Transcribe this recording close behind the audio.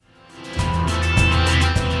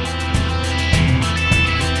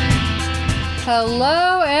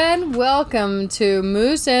Hello and welcome to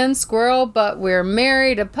Moose and Squirrel, but we're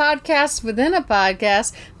married, a podcast within a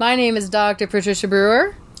podcast. My name is Dr. Patricia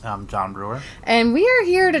Brewer. I'm John Brewer. And we are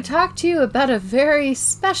here to talk to you about a very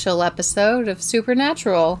special episode of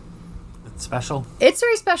Supernatural. It's special? It's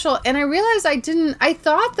very special, and I realized I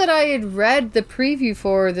thought that I had read the preview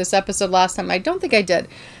for this episode last time. I don't think I did.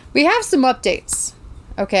 We have some updates.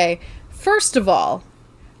 Okay, first of all,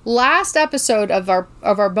 last episode of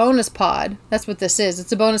our bonus pod, that's what this is.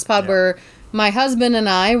 It's a bonus pod where my husband and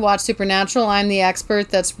I watch Supernatural. I'm the expert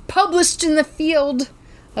that's published in the field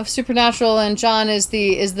of Supernatural, and John is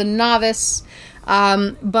the novice.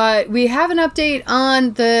 But we have an update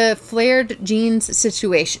on the flared jeans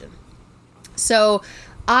situation. So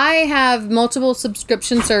I have multiple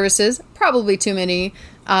subscription services, probably too many,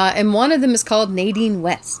 and one of them is called Nadine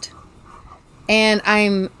West. And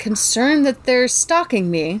I'm concerned that they're stalking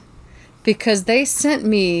me because they sent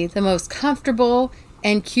me the most comfortable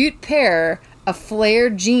and cute pair of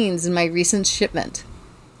flared jeans in my recent shipment.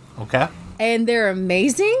 Okay. And they're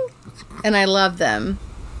amazing, and I love them.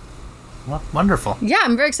 Well, wonderful. Yeah,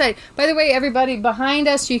 I'm very excited. By the way, everybody behind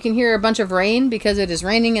us, you can hear a bunch of rain because it is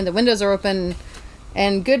raining and the windows are open.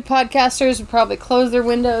 And good podcasters would probably close their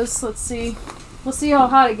windows. Let's see. We'll see how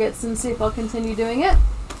hot it gets and see if I'll continue doing it.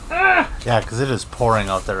 Yeah, because it is pouring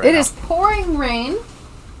out there right now. It is pouring rain.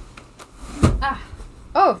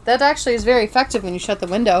 Oh, that actually is very effective when you shut the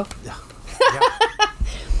window. Yeah.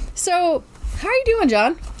 So, how are you doing,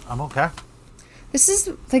 John? I'm okay. This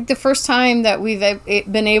is like the first time that we've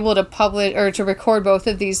been able to publish or to record both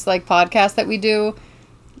of these like podcasts that we do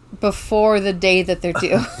before the day that they're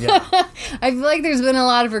due. I feel like there's been a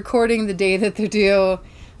lot of recording the day that they're due,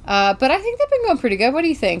 but I think they've been going pretty good. What do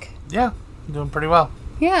you think? Yeah, I'm doing pretty well.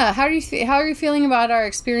 Yeah, how are you feeling about our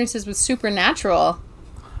experiences with Supernatural?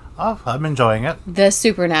 Oh, I'm enjoying it. The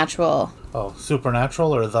Supernatural. Oh,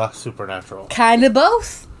 Supernatural or The Supernatural? Kind of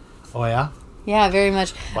both. Oh, yeah? Yeah, very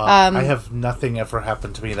much. Well, I have nothing ever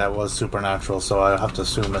happened to me that was supernatural, so I have to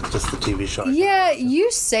assume it's just the TV show. Yeah,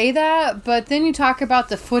 you say that, but then you talk about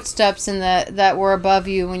the footsteps that were above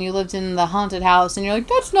you when you lived in the haunted house, and you're like,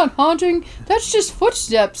 that's not haunting, that's just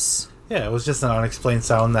footsteps. Yeah, it was just an unexplained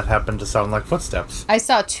sound that happened to sound like footsteps. I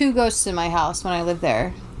saw 2 ghosts in my house when I lived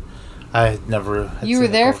there. I never had You seen were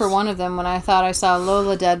there ghost. for one of them when I thought I saw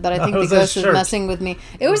Lola dead, but I think the ghost was messing with me.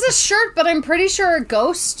 It was a shirt, but I'm pretty sure a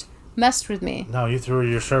ghost messed with me. No, you threw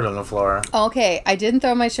your shirt on the floor. Okay, I didn't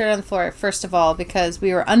throw my shirt on the floor, first of all, because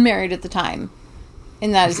we were unmarried at the time.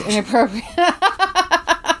 And that is inappropriate.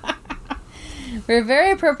 We're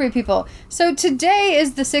very appropriate people. So today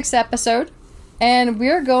is the 6th episode, and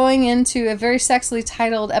we're going into a very sexily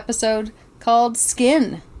titled episode called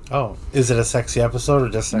Skin. Oh, is it a sexy episode or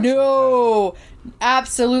just sexy? No,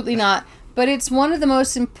 absolutely not. But it's one of the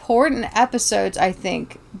most important episodes, I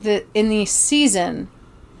think, that in the season.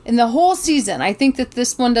 In the whole season, I think that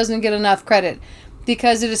this one doesn't get enough credit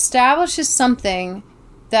because it establishes something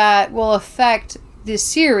that will affect the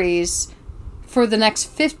series for the next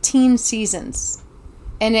 15 seasons.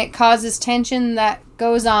 And it causes tension that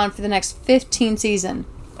goes on for the next 15 seasons.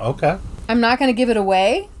 Okay. I'm not going to give it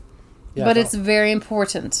away, but no. it's very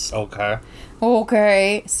important. Okay.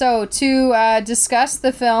 Okay. So, to discuss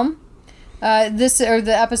the film, the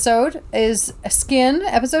episode is Skin,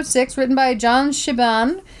 episode 6, written by John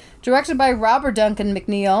Shiban, directed by Robert Duncan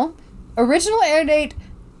McNeil. Original air date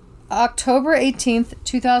October 18th,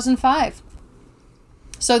 2005.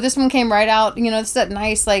 So this one came right out, this is that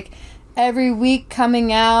nice, like, every week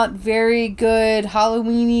coming out, very good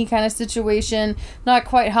Halloween-y kind of situation. Not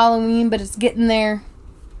quite Halloween, but it's getting there.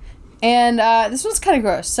 And this one's kind of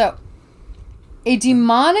gross. So, a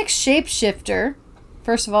demonic shapeshifter.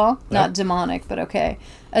 First of all, not demonic, but okay.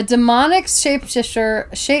 A demonic shapeshifter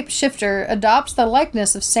adopts the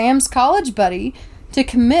likeness of Sam's college buddy to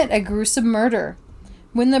commit a gruesome murder.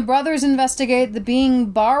 When the brothers investigate, the being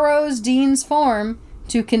borrows Dean's form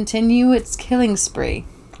to continue its killing spree.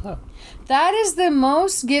 Oh. That is the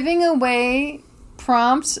most giving away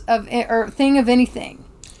prompt or thing of anything.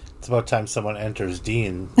 It's about time someone enters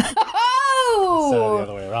Dean. Oh! Instead of the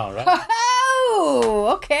other way around, right?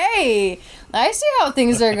 Oh, okay. I see how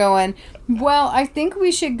things are going. Well, I think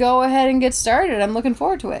we should go ahead and get started. I'm looking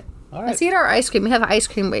forward to it. All right. Let's eat our ice cream. We have ice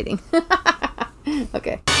cream waiting.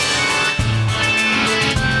 Okay.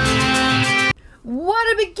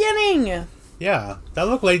 What a beginning! Yeah, that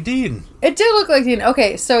looked like Dean. It did look like Dean.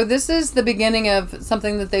 Okay, so this is the beginning of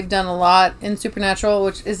something that they've done a lot in Supernatural,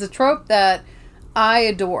 which is a trope that I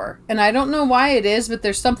adore. And I don't know why it is, but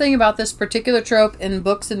there's something about this particular trope in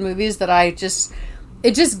books and movies that it just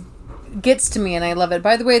gets to me and I love it.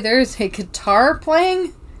 By the way, there's a guitar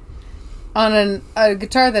playing on a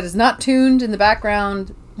guitar that is not tuned in the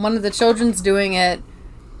background. One of the children's doing it,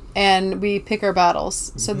 and we pick our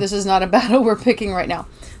battles. So this is not a battle we're picking right now.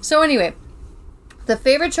 So anyway, the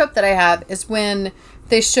favorite trope that I have is when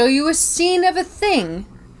they show you a scene of a thing,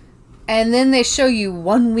 and then they show you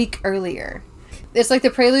 1 week earlier. It's like the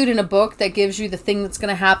prelude in a book that gives you the thing that's going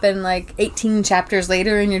to happen like 18 chapters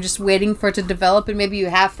later, and you're just waiting for it to develop, and maybe you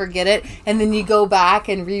half forget it, and then you go back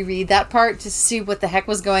and reread that part to see what the heck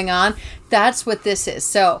was going on. That's what this is.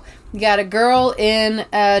 So, you got a girl in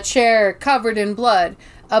a chair covered in blood.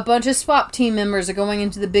 A bunch of SWAT team members are going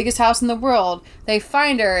into the biggest house in the world. They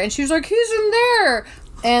find her, and she's like, he's in there!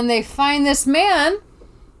 And they find this man,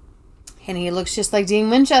 and he looks just like Dean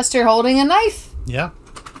Winchester holding a knife. Yeah.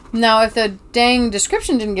 Now, if the dang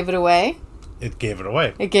description didn't give it away... It gave it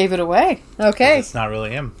away. It gave it away. Okay. It's not really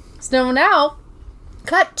him. So now,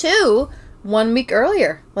 cut to 1 week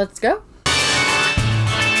earlier. Let's go.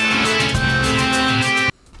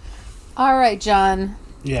 All right, John.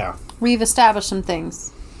 Yeah. We've established some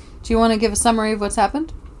things. Do you want to give a summary of what's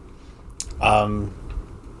happened?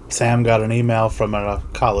 Sam got an email from a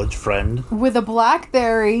college friend. With a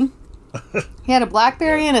BlackBerry. He had a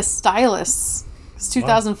BlackBerry and a stylus. It's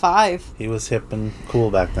 2005. He was hip and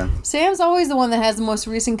cool back then. Sam's always the one that has the most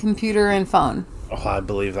recent computer and phone. Oh, I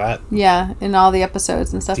believe that. Yeah, in all the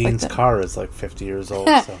episodes and stuff like that. Dean's car is like 50 years old.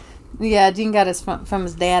 So. Yeah, Dean got his from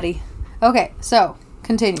his daddy. Okay, so,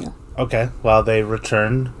 continue. Okay, well, they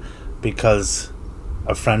returned because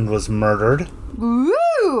a friend was murdered.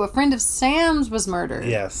 Ooh, a friend of Sam's was murdered.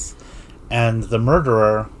 Yes. And the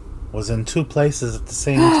murderer was in two places at the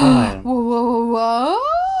same time. Whoa, whoa, whoa.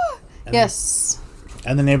 Yes.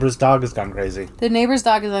 And the neighbor's dog has gone crazy. The neighbor's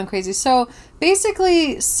dog has gone crazy. So,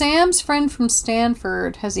 basically, Sam's friend from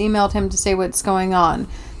Stanford has emailed him to say what's going on.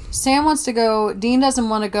 Sam wants to go. Dean doesn't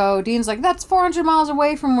want to go. Dean's like, that's 400 miles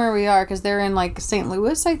away from where we are, because they're in, like, St.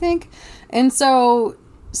 Louis, I think. And so,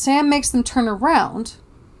 Sam makes them turn around,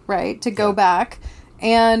 right, to go back.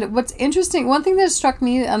 And what's interesting, one thing that struck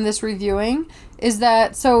me on this reviewing is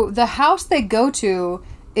that, so, the house they go to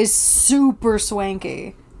is super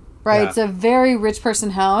swanky. Right, It's a very rich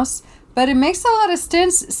person house, but it makes a lot of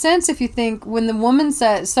sense if you think when the woman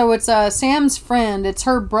says, so it's Sam's friend, it's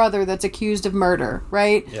her brother that's accused of murder,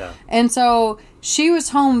 right? Yeah. And so she was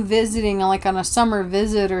home visiting, like on a summer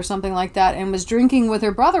visit or something like that, and was drinking with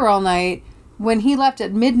her brother all night when he left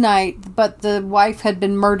at midnight, but the wife had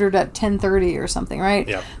been murdered at 10:30 or something, right?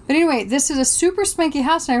 Yeah. But anyway, this is a super spanky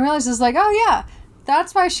house, and I realized it's like, oh yeah,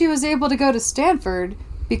 that's why she was able to go to Stanford.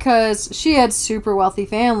 Because she had super wealthy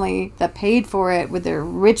family that paid for it with their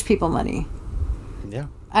rich people money. Yeah.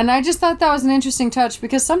 And I just thought that was an interesting touch.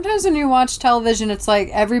 Because sometimes when you watch television, it's like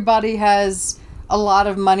everybody has a lot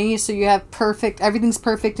of money. So you have everything's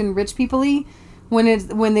perfect and rich people-y.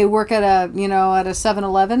 When they work at a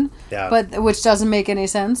 7-Eleven. Yeah. But, which doesn't make any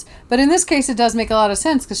sense. But in this case, it does make a lot of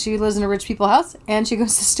sense. Because she lives in a rich people house. And she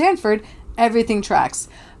goes to Stanford. Everything tracks.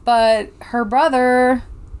 But her brother...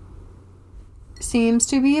 seems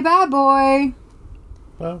to be a bad boy.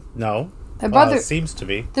 Well, no. The brother seems to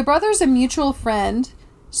be. The brother's a mutual friend.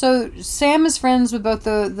 So Sam is friends with both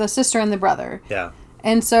the sister and the brother. Yeah.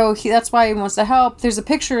 And so that's why he wants to help. There's a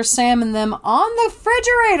picture of Sam and them on the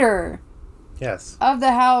refrigerator. Yes. Of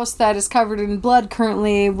the house that is covered in blood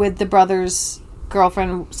currently with the brother's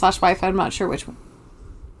girlfriend/wife. I'm not sure which one.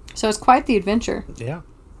 So it's quite the adventure. Yeah.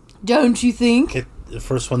 Don't you think? The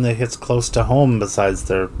first one that hits close to home besides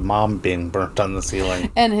their mom being burnt on the ceiling.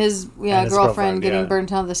 And his girlfriend getting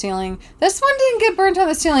burnt on the ceiling. This one didn't get burnt on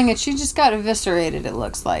the ceiling, and she just got eviscerated, it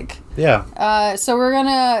looks like. Yeah.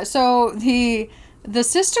 So the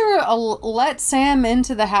sister let Sam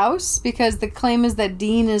into the house because the claim is that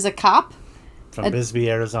Dean is a cop. From Bisbee,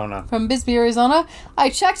 Arizona. From Bisbee, Arizona.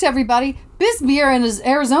 I checked, everybody. Bisbee,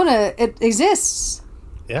 Arizona, it exists.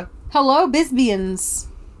 Yeah. Hello, Bisbeeans.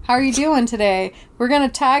 How are you doing today? We're going to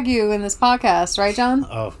tag you in this podcast, right, John?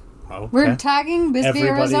 Oh, okay. We're tagging Bisbee,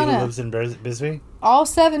 Everybody Arizona. Everybody who lives in Bisbee? All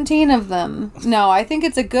 17 of them. No, I think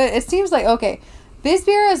it's it seems like, okay,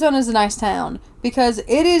 Bisbee, Arizona is a nice town because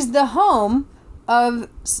it is the home of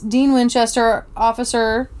Dean Winchester,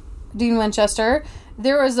 Officer Dean Winchester.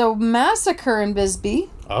 There was a massacre in Bisbee.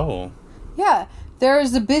 Oh. Yeah. There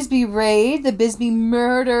was the Bisbee Raid, the Bisbee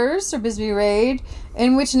Murders, or Bisbee Raid,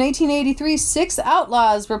 in which in 1883, 6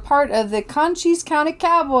 outlaws were part of the Cochise County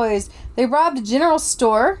Cowboys. They robbed a general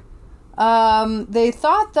store. They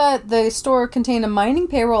thought that the store contained a mining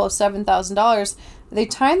payroll of $7,000. They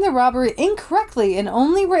timed the robbery incorrectly and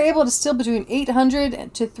only were able to steal between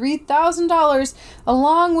 $800 to $3,000,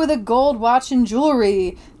 along with a gold watch and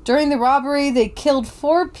jewelry. During the robbery, they killed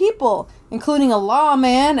 4 people, including a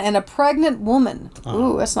lawman and a pregnant woman.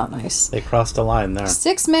 Ooh, that's not nice. They crossed a line there.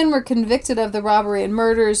 6 men were convicted of the robbery and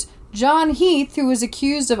murders. John Heath, who was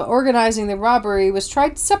accused of organizing the robbery, was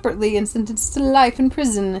tried separately and sentenced to life in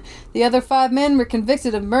prison. The other 5 men were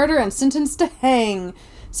convicted of murder and sentenced to hang.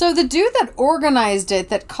 So the dude that organized it,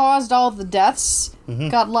 that caused all the deaths,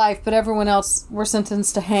 got life, but everyone else were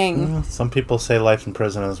sentenced to hang. Some people say life in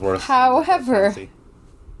prison is worse. However,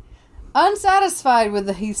 unsatisfied with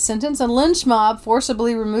the Heath sentence, a lynch mob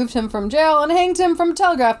forcibly removed him from jail and hanged him from a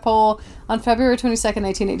telegraph pole on February 22nd,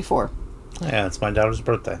 1884. Yeah, it's my daughter's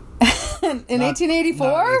birthday. In 1884?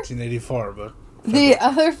 Not 1884, but... The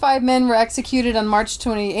other 5 men were executed on March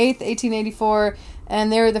 28th, 1884,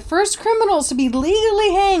 and they were the first criminals to be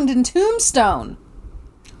legally hanged in Tombstone.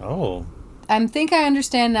 Oh. I think I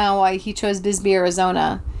understand now why he chose Bisbee,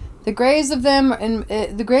 Arizona. The graves of them and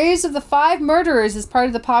the graves of the 5 murderers is part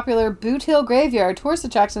of the popular Boot Hill Graveyard tourist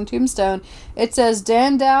attraction in Tombstone. It says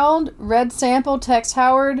Dan Dowd, Red Sample, Tex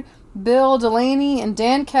Howard, Bill Delaney, and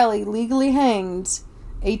Dan Kelly legally hanged,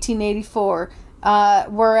 1884.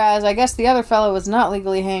 Whereas I guess the other fellow was not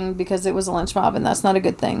legally hanged because it was a lynch mob, and that's not a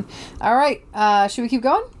good thing. All right, should we keep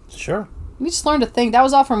going? Sure. We just learned a thing. That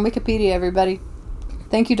was all from Wikipedia, everybody.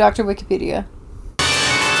 Thank you, Dr. Wikipedia.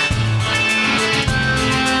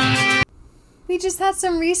 We just had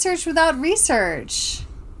some research without research.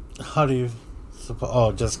 How do you...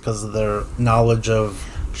 Oh, just because of their knowledge of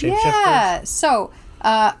shapeshifters? Yeah, so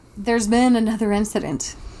there's been another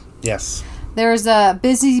incident. Yes. There's a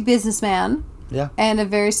busy businessman. Yeah. And a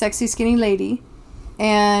very sexy, skinny lady.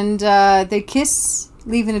 And they kiss,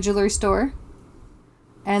 leaving a jewelry store.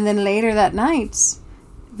 And then later that night,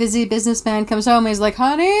 busy businessman comes home and he's like,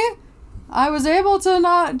 honey, I was able to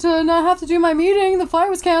not have to do my meeting. The flight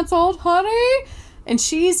was canceled, honey. And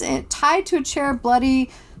she's tied to a chair, bloody,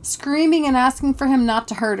 screaming and asking for him not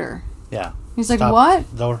to hurt her. Yeah. He's like, what?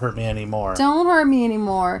 Don't hurt me anymore. Don't hurt me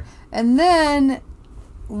anymore. And then...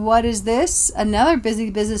 what is this? Another busy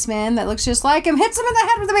businessman that looks just like him hits him in the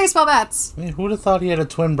head with a baseball bat. I mean, who would have thought he had a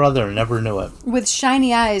twin brother and never knew it? With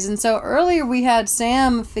shiny eyes. And so earlier we had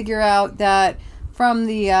Sam figure out that from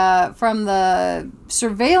the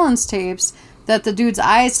surveillance tapes that the dude's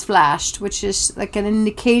eyes flashed, which is like an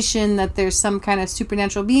indication that there's some kind of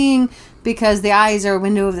supernatural being because the eyes are a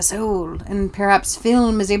window of the soul, and perhaps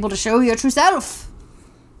film is able to show your true self.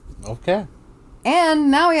 Okay. And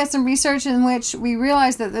now we have some research in which we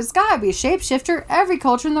realize that there's got to be a shapeshifter. Every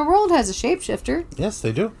culture in the world has a shapeshifter. Yes,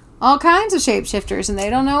 they do. All kinds of shapeshifters, and they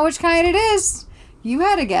don't know which kind it is. You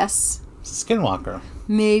had a guess. It's a skinwalker.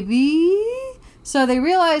 Maybe. So they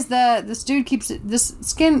realize that this dude keeps this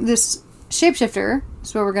shapeshifter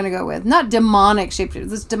is what we're going to go with. Not demonic shapeshifter.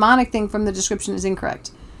 This demonic thing from the description is incorrect.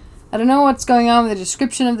 I don't know what's going on with the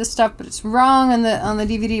description of this stuff, but it's wrong on the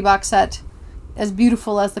DVD box set, as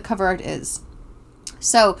beautiful as the cover art is.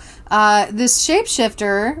 So, this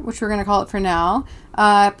shapeshifter, which we're going to call it for now,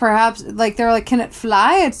 perhaps, like, they're like, can it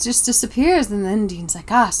fly? It just disappears. And then Dean's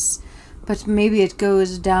like, us. But maybe it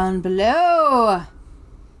goes down below.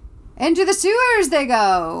 Into the sewers they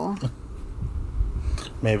go.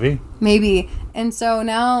 Maybe. And so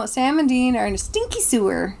now Sam and Dean are in a stinky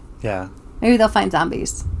sewer. Yeah. Maybe they'll find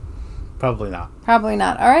zombies. Probably not.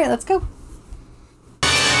 All right, let's go.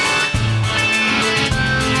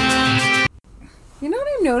 You know what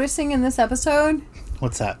I'm noticing in this episode?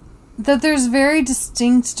 What's that? That there's very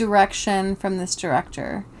distinct direction from this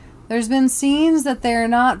director. There's been scenes that they're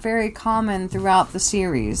not very common throughout the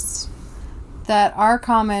series that are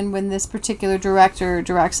common when this particular director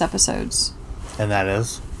directs episodes. And that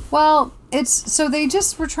is? Well, so they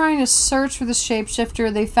just were trying to search for the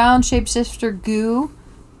shapeshifter. They found shapeshifter goo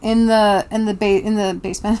in the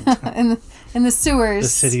basement in the sewers. The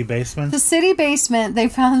city basement? The city basement, they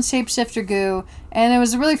found shapeshifter goo. And it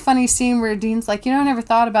was a really funny scene where Dean's like, I never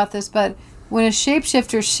thought about this, but when a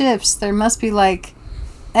shapeshifter shifts, there must be, like,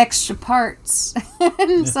 extra parts.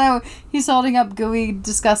 And so he's holding up gooey,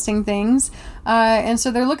 disgusting things. And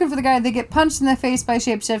so they're looking for the guy. They get punched in the face by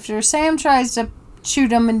shapeshifter. Sam tries to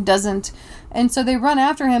shoot him and doesn't. And so they run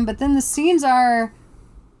after him. But then the scenes are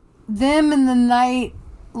them in the night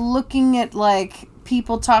looking at, like,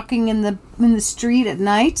 people talking in the street at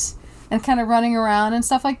night. And kind of running around and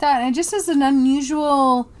stuff like that. And it just is an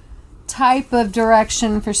unusual type of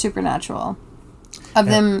direction for Supernatural. Of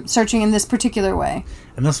them searching in this particular way.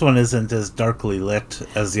 And this one isn't as darkly lit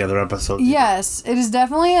as the other episodes. Yes, it is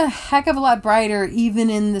definitely a heck of a lot brighter, even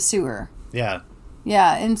in the sewer. Yeah.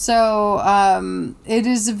 Yeah, and so it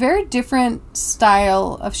is a very different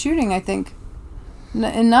style of shooting, I think.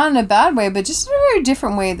 And not in a bad way, but just in a very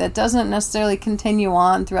different way that doesn't necessarily continue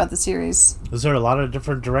on throughout the series. Is there a lot of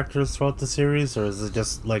different directors throughout the series, or is it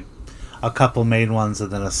just like a couple main ones and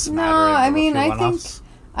then a smattering? No, I of mean, a few I one-offs?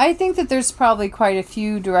 think that there's probably quite a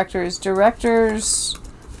few directors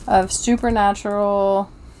of Supernatural.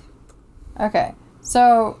 Okay,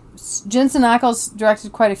 so Jensen Ackles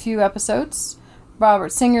directed quite a few episodes.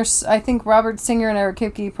 Robert Singer and Eric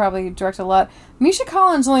Kripke probably directed a lot. Misha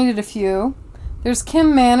Collins only did a few. There's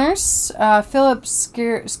Kim Manners, Philip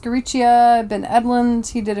Scaricia, Ben Edlund,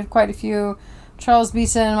 he did quite a few. Charles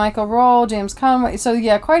Beeson, Michael Roll, James Conway. So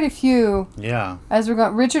yeah, quite a few. Yeah. As we're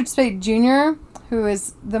going, Richard Speight Jr., who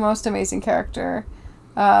is the most amazing character.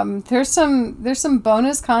 There's some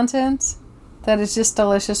bonus content that is just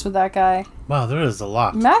delicious with that guy. Wow, there is a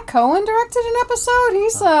lot. Matt Cohen directed an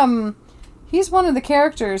episode. He's one of the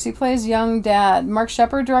characters. He plays young dad. Mark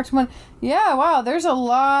Shepard directed one. Yeah, wow, there's a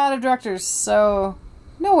lot of directors. So,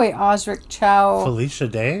 no way Osric Chow. Felicia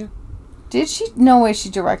Day? Did she? No way she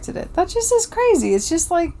directed it. That just is crazy. It's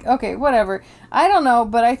just like, okay, whatever. I don't know,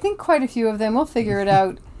 but I think quite a few of them. We'll figure it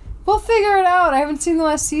out. I haven't seen the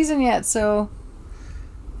last season yet, so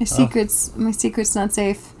my secret's not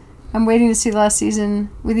safe. I'm waiting to see the last season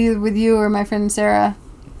with you or my friend Sarah.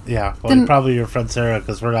 Yeah, well, probably your friend Sarah,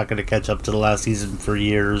 because we're not going to catch up to the last season for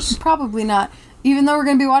years. Probably not. Even though we're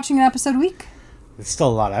going to be watching an episode a week. It's still a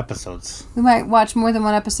lot of episodes. We might watch more than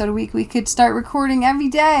one episode a week. We could start recording every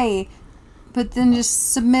day, but then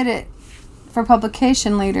just submit it for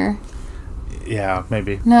publication later. Yeah,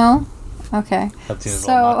 maybe. No? Okay. That seems a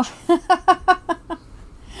little much.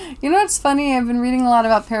 You know what's funny? I've been reading a lot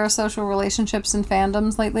about parasocial relationships and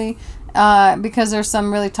fandoms lately, because there's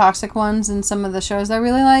some really toxic ones in some of the shows I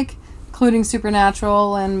really like, including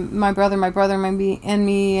Supernatural and My Brother, and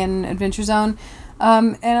Me, and Adventure Zone.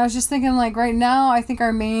 And I was just thinking, like, right now, I think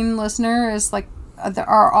our main listener is, like,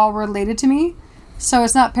 are all related to me. So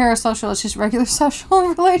it's not parasocial, it's just regular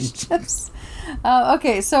social relationships.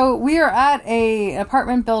 Okay, so we are at a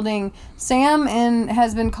apartment building. Sam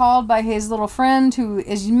has been called by his little friend who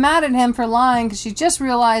is mad at him for lying because she just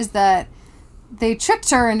realized that they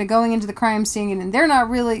tricked her into going into the crime scene, and they're not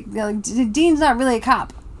really, Dean's not really a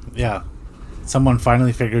cop. Yeah. Someone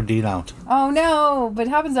finally figured Dean out. Oh no, but it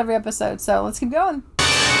happens every episode, so let's keep going.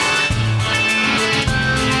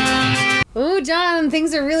 Oh, John,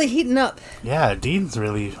 things are really heating up. Yeah, Dean's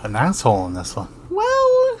really an asshole in this one.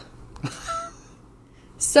 Well...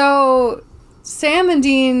 So, Sam and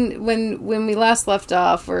Dean, when we last left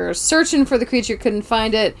off, were searching for the creature, couldn't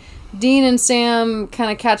find it. Dean and Sam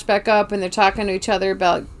kind of catch back up, and they're talking to each other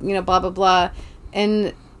about, blah, blah, blah.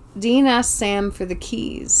 And Dean asks Sam for the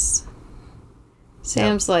keys.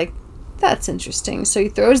 Sam's like, that's interesting. So he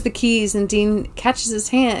throws the keys, and Dean catches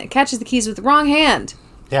the keys with the wrong hand.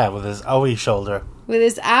 Yeah, with his owie shoulder. With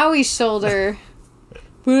his owie shoulder.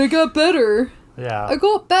 But I got better. Yeah. I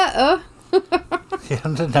got better. He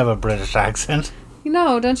didn't have a British accent.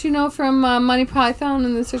 Don't you know from Monty Python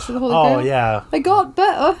and the Search for the Holy Grail? Oh, yeah. I got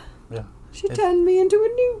better. Yeah. She turned me into a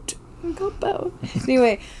newt. I got better.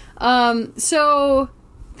 Anyway, so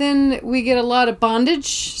then we get a lot of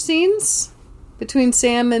bondage scenes between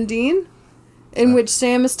Sam and Dean, in which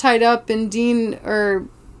Sam is tied up and Dean, or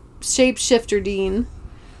Shapeshifter Dean,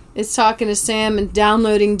 is talking to Sam and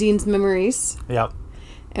downloading Dean's memories. Yep.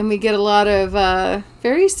 And we get a lot of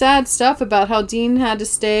very sad stuff about how Dean had to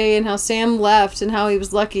stay and how Sam left and how he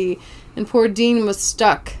was lucky. And poor Dean was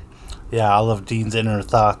stuck. Yeah, all of Dean's inner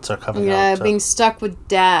thoughts are coming out. Yeah, being stuck with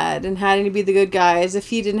Dad and having to be the good guy as if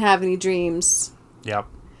he didn't have any dreams. Yep.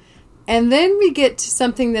 And then we get to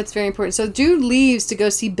something that's very important. So Jude leaves to go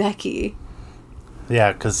see Becky.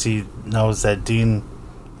 Yeah, because he knows that Dean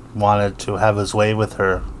wanted to have his way with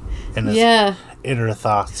her in his inner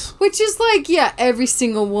thoughts. Which is like, every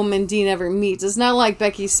single woman Dean ever meets. It's not like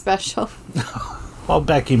Becky's special. Well,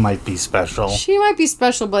 Becky might be special. She might be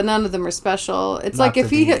special, but none of them are special. It's not like if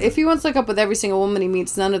he wants to hook up with every single woman he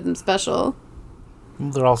meets, none of them special.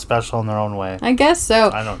 They're all special in their own way. I guess so.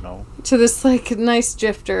 I don't know. To this nice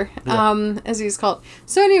drifter, as he's called.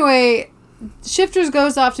 So anyway, Shifters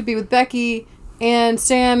goes off to be with Becky, and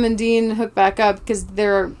Sam and Dean hook back up because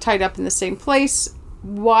they're tied up in the same place.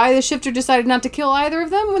 Why the Shifter decided not to kill either of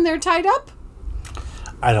them when they're tied up?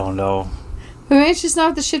 I don't know. But maybe it's just not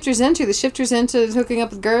what the Shifter's into. The Shifter's into hooking up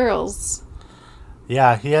with girls.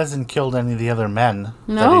 Yeah, he hasn't killed any of the other men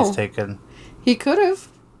that he's taken. He could have.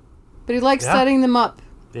 But he likes setting them up.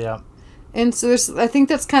 Yeah. And so I think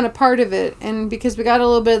that's kind of part of it. And because we got a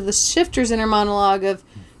little bit of the Shifter's inner monologue of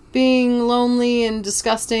being lonely and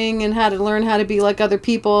disgusting and how to learn how to be like other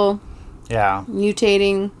people. Yeah.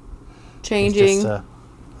 Mutating. Changing. He's just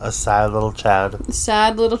a A sad little Chad.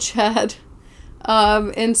 Sad little Chad.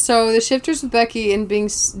 And so the shifters with Becky and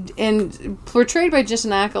portrayed by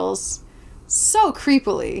Jensen Ackles so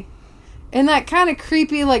creepily. And that kind of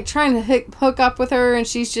creepy, like, trying to hook up with her, and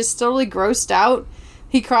she's just totally grossed out.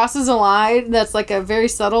 He crosses a line that's, like, a very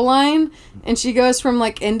subtle line, and she goes from,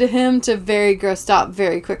 like, into him to very grossed out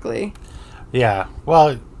very quickly. Yeah.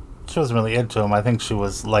 Well, she wasn't really into him. I think she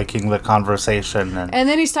was liking the conversation. And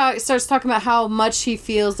then he starts talking about how much he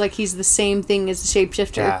feels like he's the same thing as the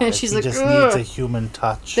shapeshifter. Yeah, and she's like, he just needs a human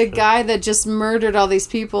touch. The guy that just murdered all these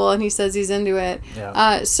people, and he says he's into it.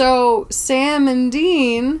 Yeah. So Sam and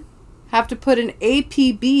Dean have to put an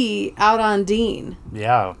APB out on Dean.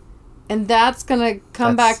 Yeah. And that's going to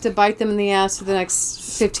come back to bite them in the ass for the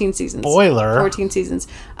next 15 seasons. Spoiler. 14 seasons.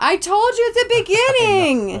 I told you at the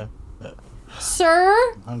beginning! Sir?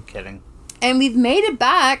 I'm kidding. And we've made it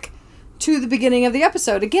back to the beginning of the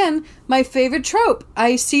episode. Again, my favorite trope.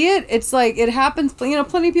 I see it. It's like, it happens. You know,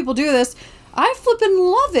 plenty of people do this. I flippin'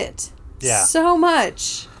 love it. Yeah. So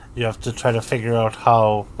much. You have to try to figure out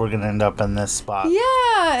how we're going to end up in this spot.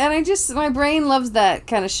 Yeah, and my brain loves that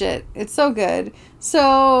kind of shit. It's so good.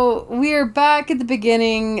 So, we're back at the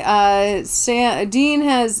beginning. Shapeshifter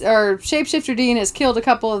Dean has killed a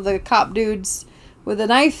couple of the cop dudes with a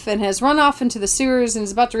knife and has run off into the sewers and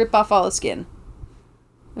is about to rip off all the skin.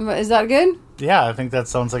 Is that good? Yeah, I think that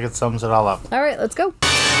sounds like it sums it all up. All right, let's go.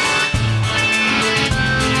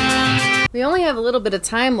 We only have a little bit of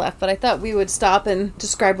time left, but I thought we would stop and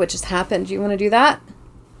describe what just happened. Do you want to do that?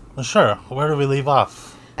 Well, sure. Where do we leave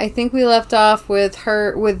off? I think we left off with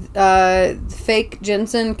fake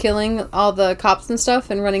Jensen killing all the cops and stuff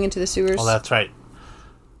and running into the sewers. Oh, that's right.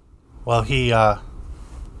 Well, he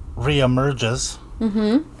reemerges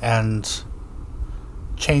and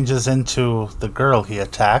changes into the girl he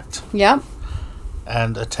attacked. Yeah.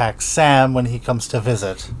 And attacks Sam when he comes to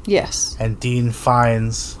visit. Yes. And Dean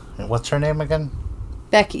finds... What's her name again?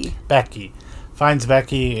 Becky. Becky. Finds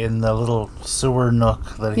Becky in the little sewer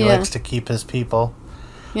nook that he likes to keep his people.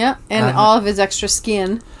 Yeah, and all of his extra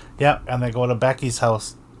skin. Yeah, and they go to Becky's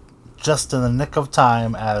house just in the nick of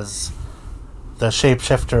time as the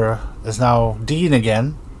shapeshifter is now Dean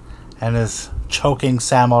again and is choking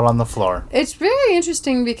Sam out on the floor. It's very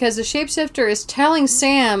interesting because the shapeshifter is telling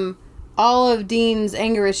Sam all of Dean's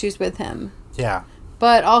anger issues with him. Yeah.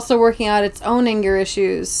 But also working out its own anger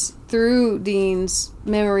issues through Dean's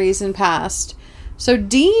memories and past. So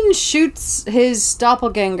Dean shoots his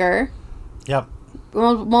doppelganger. Yep.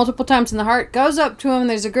 Multiple times in the heart. Goes up to him. And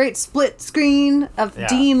there's a great split screen of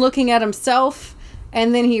Dean looking at himself.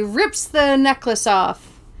 And then he rips the necklace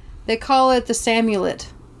off. They call it the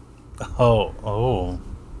Samulet. Oh.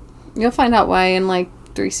 You'll find out why in like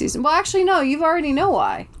 3 seasons. Well, actually, no. You already know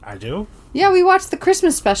why. I do? Yeah, we watched the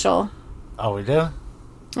Christmas special. Oh, we did?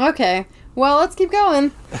 Okay. Well, let's keep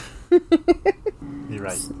going. You're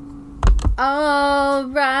right. All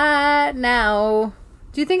right now.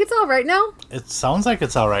 Do you think it's all right now? It sounds like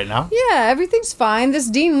it's all right now. Yeah, everything's fine. This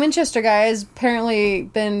Dean Winchester guy has apparently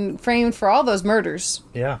been framed for all those murders.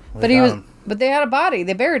 Yeah. But they had a body.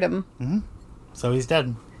 They buried him. Mm-hmm. So he's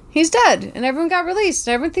dead. He's dead, and everyone got released.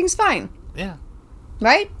 Everything's fine. Yeah.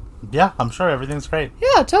 Right? Yeah, I'm sure everything's great.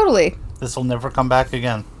 Yeah, totally. This will never come back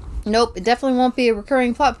again. Nope, it definitely won't be a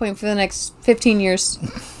recurring plot point for the next 15 years.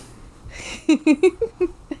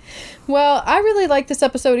 Well, I really like this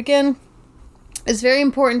episode again. It's very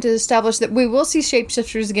important to establish that we will see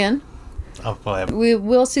shapeshifters again. Oh, go ahead. We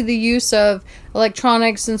will see the use of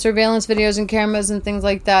electronics and surveillance videos and cameras and things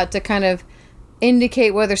like that to kind of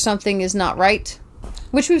indicate whether something is not right,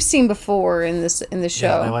 which we've seen before in this show.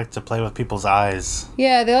 Yeah, they like to play with people's eyes.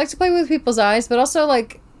 Yeah, they like to play with people's eyes, but also,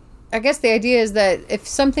 like, I guess the idea is that if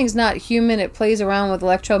something's not human, it plays around with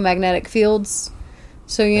electromagnetic fields,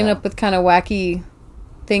 so you end up with kind of wacky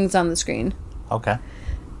things on the screen. Okay.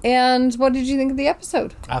 And what did you think of the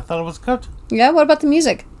episode? I thought it was good. Yeah, what about the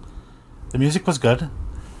music? The music was good.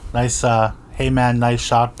 Nice, hey man, nice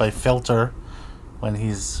shot by Filter when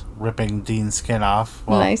he's ripping Dean's skin off.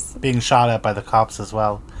 Well, nice. Being shot at by the cops as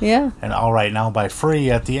well. Yeah. And All Right Now by Free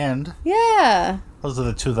at the end. Yeah. Those are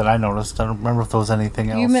the two that I noticed. I don't remember if there was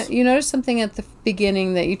anything else. You noticed something at the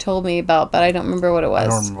beginning that you told me about, but I don't remember what it was. I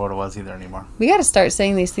don't remember what it was either anymore. We got to start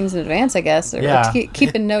saying these things in advance, I guess. Or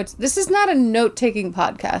keeping notes. This is not a note-taking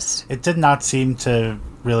podcast. It did not seem to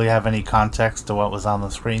really have any context to what was on the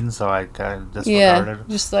screen, so I kind of disregarded. Yeah,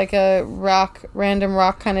 just like a random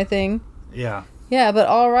rock kind of thing. Yeah. Yeah, but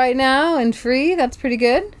All Right Now and Free, that's pretty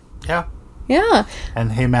good. Yeah. Yeah.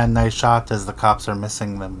 And Hey Man, Nice Shot as the cops are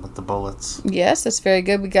missing them with the bullets. Yes, that's very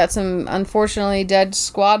good. We got some unfortunately dead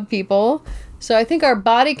squad people. So I think our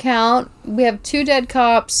body count, we have 2 dead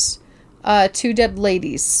cops, 2 dead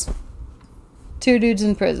ladies. 2 dudes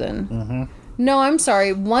in prison. Mm-hmm. No, I'm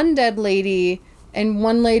sorry. 1 dead lady and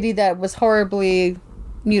 1 lady that was horribly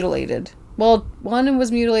mutilated. Well, 1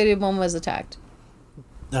 was mutilated, 1 was attacked.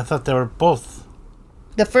 I thought they were both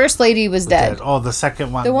The first lady was dead. Oh, the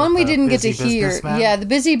second one. The one we didn't get to busy hear. businessman? Yeah, the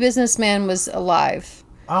busy businessman was alive.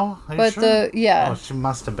 Oh, are you But sure? yeah. Oh, she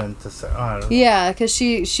must have been to say. Oh, I don't know. Yeah, because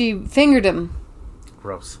she fingered him.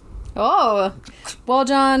 Gross. Oh. Well,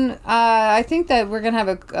 John, I think that we're going to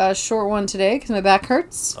have a short one today because my back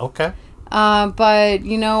hurts. Okay. But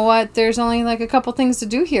you know what? There's only like a couple things to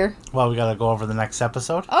do here. Well, we got to go over the next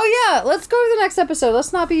episode. Oh, yeah. Let's go to the next episode.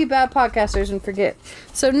 Let's not be bad podcasters and forget.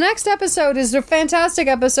 So next episode is a fantastic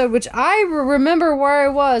episode, which I remember where I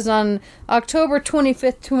was on October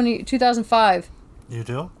 25th, 2005. You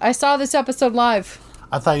do? I saw this episode live.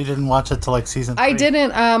 I thought you didn't watch it till like season 3. I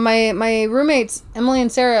didn't. My roommates, Emily and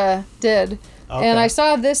Sarah, did. Okay. And I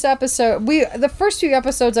saw this episode. The first few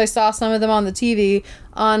episodes, I saw some of them on the TV,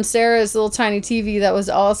 on Sarah's little tiny TV that was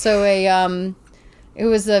also it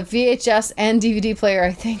was a VHS and DVD player,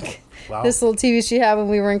 I think. Wow. This little TV she had when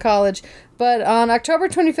we were in college. But on October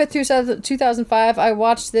 25th, 2005, I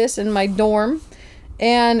watched this in my dorm.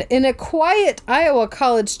 And in a quiet Iowa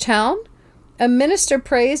college town, a minister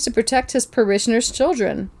prays to protect his parishioners'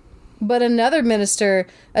 children. But another minister,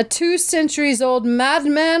 a 2 centuries-old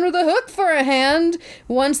madman with a hook for a hand,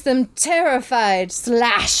 wants them terrified,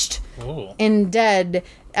 slashed, Ooh. and dead.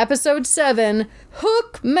 Episode 7,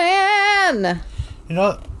 Hook Man! You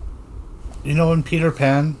know when Peter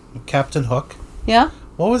Pan, Captain Hook, Yeah?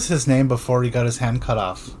 what was his name before he got his hand cut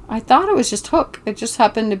off? I thought it was just Hook. It just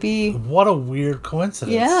happened to be... What a weird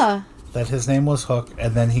coincidence. Yeah. That his name was Hook,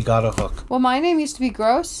 and then he got a hook. Well, my name used to be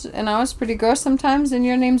Gross, and I was pretty gross sometimes, and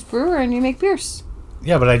your name's Brewer, and you make beers.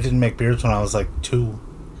 Yeah, but I didn't make beers when I was like 2.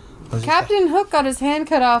 Captain Hook got his hand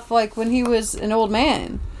cut off, like, when he was an old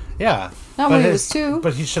man. Yeah. Not but when he was 2.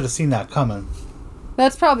 But he should have seen that coming.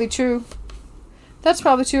 That's probably true. That's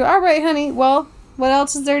probably true. All right, honey. Well, what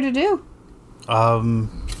else is there to do?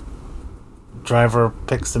 Driver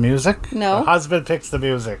picks the music. No. The husband picks the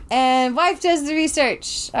music. And wife does the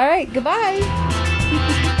research. All right, goodbye.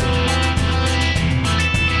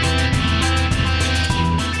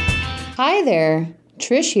 Hi there.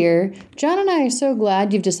 Trish here. John and I are so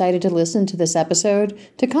glad you've decided to listen to this episode.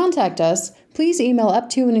 To contact us, please email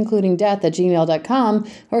uptoandincludingdeath@gmail.com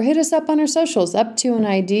or hit us up on our socials,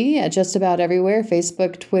 uptoandid at just about everywhere,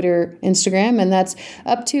 Facebook, Twitter, Instagram, and that's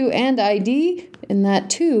uptoandid, and that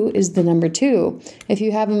 2 is the number 2. If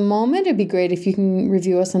you have a moment, it'd be great if you can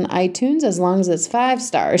review us on iTunes as long as it's 5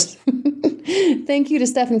 stars. Thank you to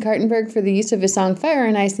Stefan Kartenberg for the use of his song Fire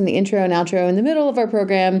and Ice in the intro and outro in the middle of our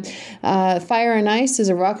program. Fire and Ice is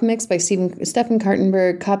a rock mix by Stefan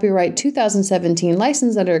Kartenberg, copyright 2017,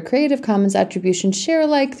 licensed under a Creative Commons Attribution Share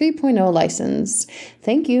Alike 3.0 license.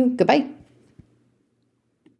 Thank you. Goodbye.